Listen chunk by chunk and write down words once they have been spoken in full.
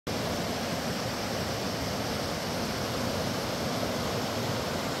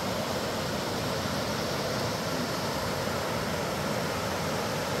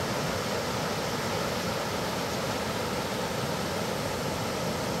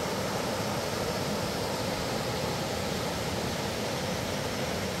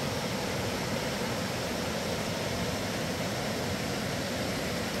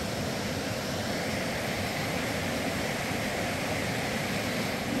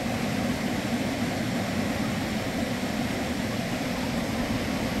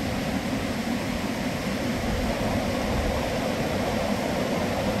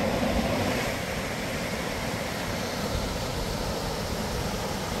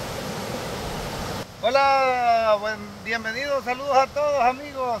Hola, bienvenidos, saludos a todos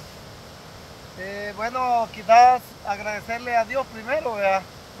amigos. Bueno, quizás agradecerle a Dios primero, ¿verdad?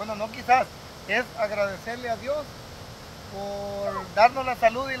 Bueno, no quizás, es agradecerle a Dios por darnos la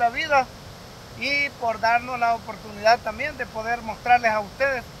salud y la vida y por darnos la oportunidad también de poder mostrarles a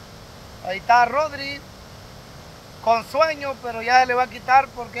ustedes. Ahí está Rodri con sueño, pero ya se le va a quitar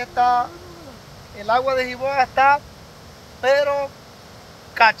porque el agua de Jiboa está, pero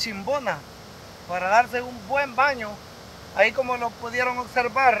cachimbona, para darse un buen baño. Ahí, como lo pudieron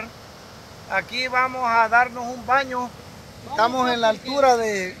observar, aquí vamos a darnos un baño. Estamos en la altura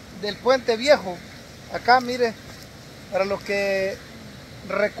del puente viejo. Acá, mire, para los que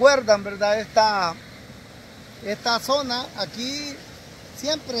recuerdan, ¿verdad? Esta zona, aquí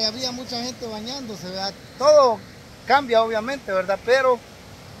siempre había mucha gente bañándose, ¿verdad? Todo cambia, obviamente, ¿verdad? Pero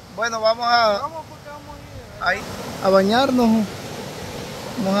bueno, vamos a bañarnos.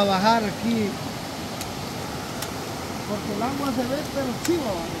 Vamos a bajar aquí, porque el agua se ve pero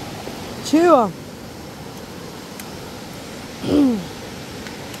chiva, ¿vale? Chiva.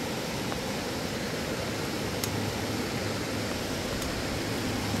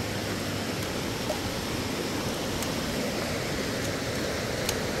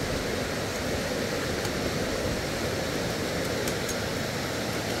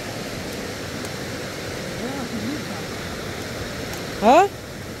 ¿Ah?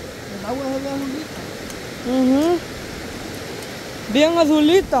 El agua se ve azulita. Bien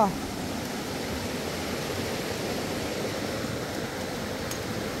azulita.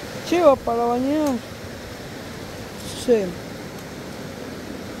 Chiva para bañar. Sí.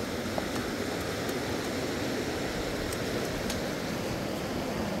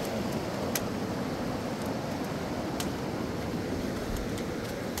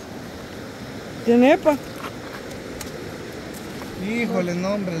 ¿Tiene EPA? Híjole,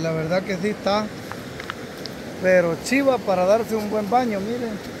 no, hombre, la verdad que sí está, pero chiva para darse un buen baño,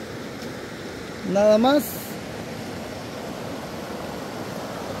 miren. Nada más.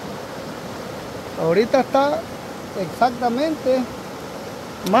 Ahorita está exactamente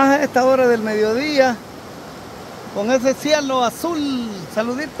más a esta hora del mediodía, con ese cielo azul.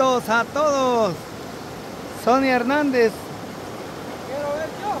 Saluditos a todos. Sonia Hernández. Quiero ver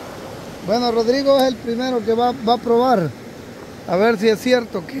yo. Bueno, Rodrigo es el primero que va a probar. A ver si es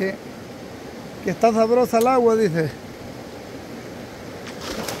cierto que está sabrosa el agua, dice.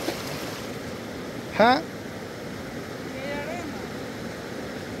 ¿Ja?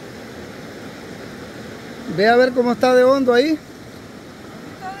 Ve a ver cómo está de hondo ahí.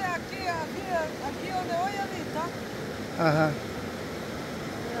 Ahorita de aquí donde voy ahorita. Ajá.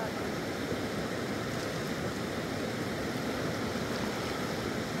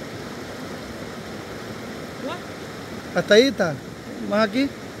 Hasta ahí está. Más aquí.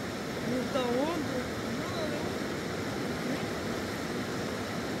 Está hondo.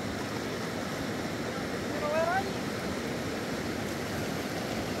 Quiero ver ahí.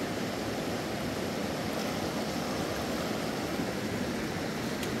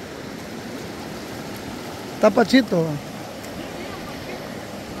 Está pachito.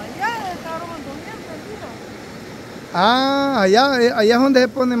 Allá está hondo bien perdido. Ah, allá es donde se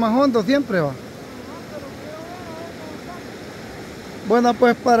pone más hondo siempre, va. Bueno,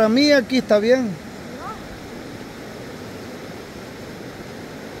 pues para mí aquí está bien.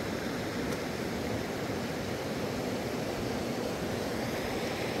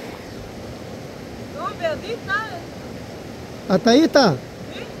 No, verdita. Hasta ahí está. ¿Sí?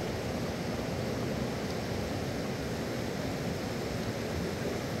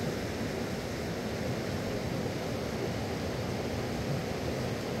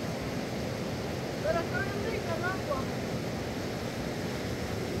 Pero está bien rica el agua.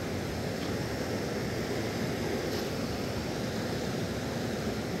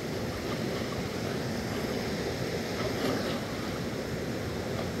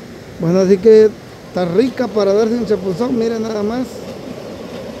 Bueno, así que está rica para darse un chapuzón. Miren nada más.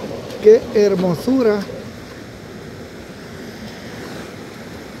 Qué hermosura.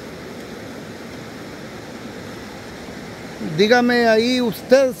 Dígame ahí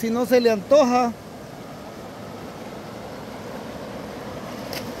usted si no se le antoja.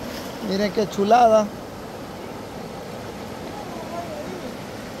 Miren qué chulada.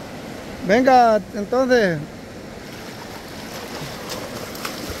 Venga, entonces.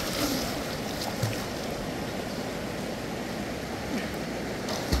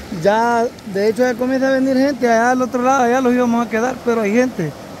 Ya, de hecho, ya comienza a venir gente allá al otro lado, allá los íbamos a quedar, pero hay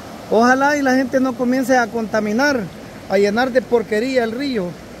gente. Ojalá y la gente no comience a contaminar, a llenar de porquería el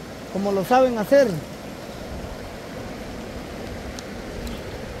río, como lo saben hacer.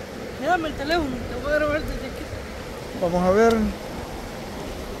 Mírame el teléfono, te voy a grabar desde aquí. Vamos a ver.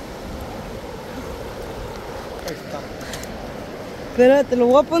 Ahí está. Espérate, lo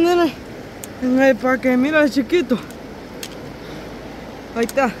voy a poner en el para que mira el chiquito. Ahí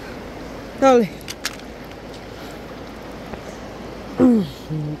está. Dale.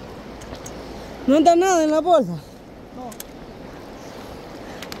 No anda nada en la bolsa. No.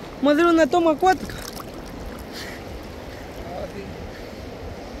 Vamos a hacer una toma acuática.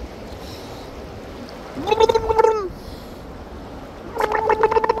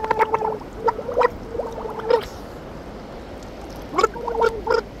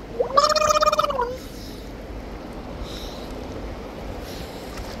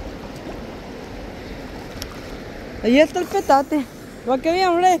 Ahí está el petate. Va que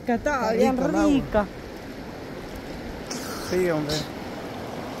bien fresca, está bien rica. Sí, hombre.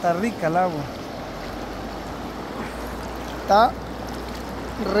 Está rica el agua. Está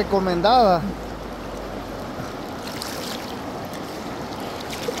recomendada.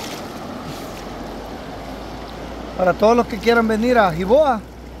 Para todos los que quieran venir a Jiboa,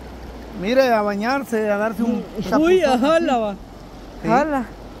 mire, a bañarse, a darse un chapuzón. Uy, jala, va. Sí. Jala.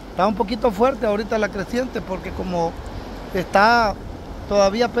 Está un poquito fuerte ahorita la creciente porque como está,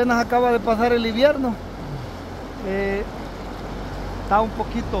 todavía apenas acaba de pasar el invierno, está un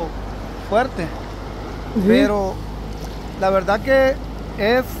poquito fuerte. Sí. Pero la verdad que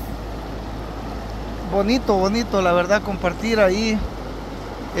es bonito, la verdad, compartir ahí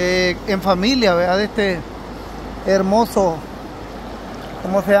en familia, ¿verdad? De este hermoso,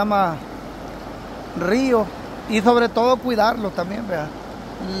 ¿cómo se llama? Río, y sobre todo cuidarlo también, ¿verdad?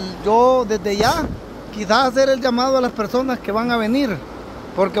 Yo desde ya quizás hacer el llamado a las personas que van a venir,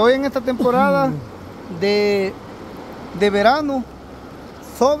 porque hoy en esta temporada de verano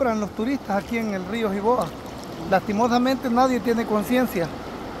sobran los turistas aquí en el río Jiboa. Lastimosamente nadie tiene conciencia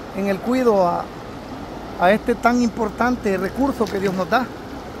en el cuidado a este tan importante recurso que Dios nos da.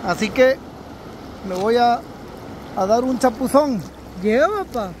 Así que me voy a dar un chapuzón. Lleva,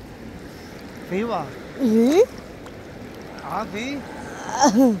 papá. Sí, va. ¿Sí? Ah, sí.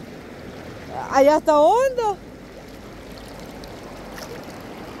 Allá está hondo.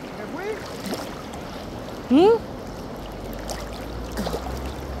 ¿Me fui? ¿Mm?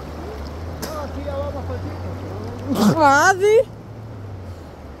 No, aquí ya vamos para el sitio. Ah, sí.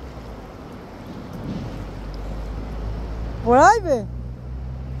 Por ahí ve.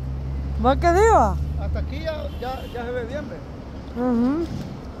 ¿Va que diva? Hasta aquí ya se ve bien, ¿ve?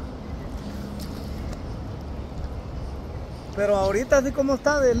 Pero ahorita así como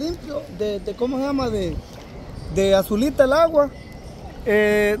está de limpio, de ¿cómo se llama? De azulita el agua,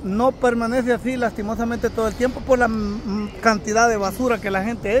 no permanece así lastimosamente todo el tiempo por la cantidad de basura que la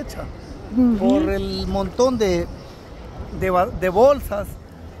gente echa, por el montón de bolsas,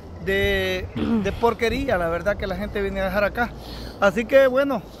 de porquería, la verdad, que la gente viene a dejar acá. Así que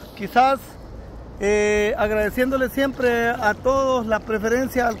bueno, quizás agradeciéndole siempre a todos la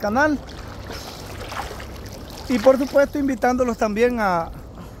preferencia al canal. Y por supuesto invitándolos también a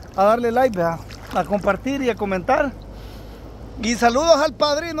darle like, a compartir y a comentar. Y saludos al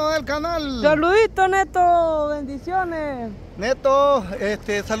padrino del canal. Saludito, Neto, bendiciones. Neto,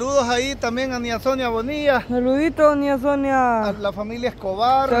 saludos ahí también a Nia Sonia Bonilla. Saludito, Nia Sonia. A la familia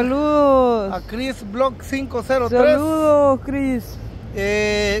Escobar. Saludos. A Chris Blog 503. Saludos, Chris.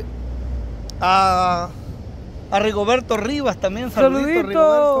 A Rigoberto Rivas también. Saludito.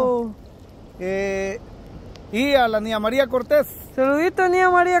 Rigoberto. Y a la Nia María Cortés. Saludito, Nia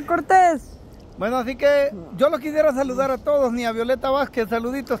María Cortés. Bueno, así que yo los quisiera saludar a todos. Nia Violeta Vázquez,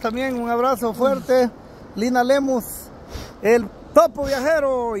 saluditos también, un abrazo fuerte. Lina Lemus, el Topo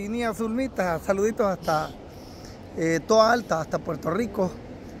Viajero, y Nia Zulmita, saluditos hasta Toa Alta, hasta Puerto Rico.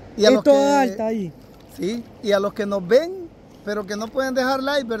 Y a los Toa Alta ahí. Sí, y a los que nos ven, pero que no pueden dejar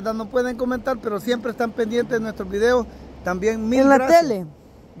like, ¿verdad? No pueden comentar, pero siempre están pendientes de nuestros videos. También mil gracias. En la tele.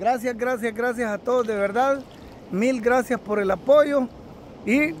 Gracias a todos, de verdad. Mil gracias por el apoyo.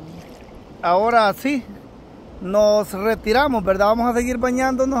 Y ahora sí, nos retiramos, ¿verdad? Vamos a seguir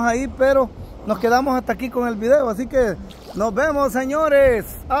bañándonos ahí, pero nos quedamos hasta aquí con el video. Así que nos vemos, señores.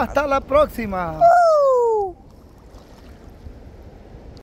 Hasta la próxima.